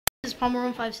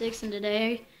Palmer156, and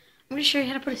today I'm going to show you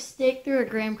how to put a stick through a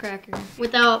graham cracker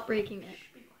without breaking it.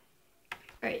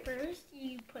 Alright. First,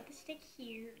 you put the stick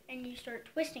here, and you start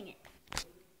twisting it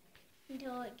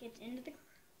until it gets into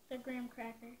the graham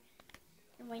cracker,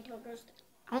 and wait till it goes through.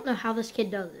 I don't know how this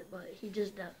kid does it, but he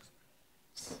just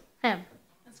does. Him.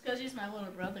 That's because he's my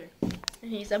little brother.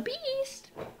 And he's a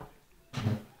beast.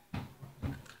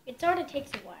 It sort of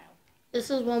takes a while.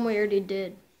 This is one we already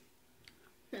did.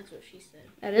 That's what she said.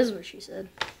 That is what she said.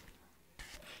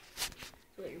 That's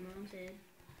what your mom said.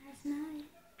 That's nice.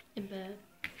 In bed.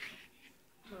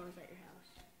 When I was at your house.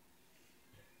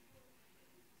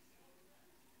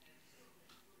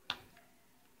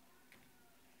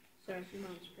 Sorry if your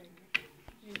mom's pregnant. I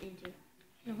didn't mean to.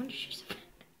 No wonder she's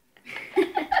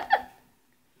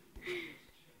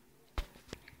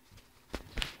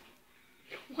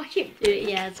Watch it. Dude,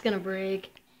 yeah, it's gonna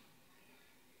break.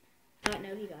 Oh,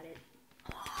 no, he got it.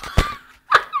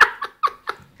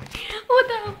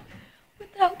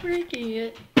 Without breaking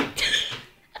it.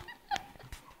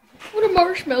 Put a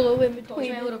marshmallow in Told between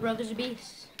you my it. little brother's a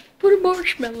beast. Put a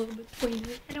marshmallow in between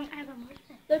it. I don't have a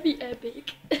marshmallow. That'd be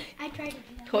epic. I tried to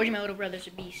do that. Told you my little brother's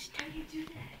a beast. How do you do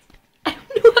that?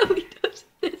 I don't know how he does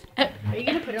this. Are you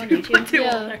gonna put it on YouTube?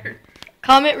 Yeah.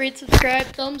 Comment, rate, subscribe,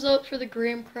 thumbs up for the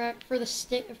graham cracker on a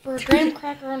stick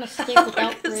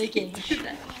without breaking. Do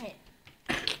that.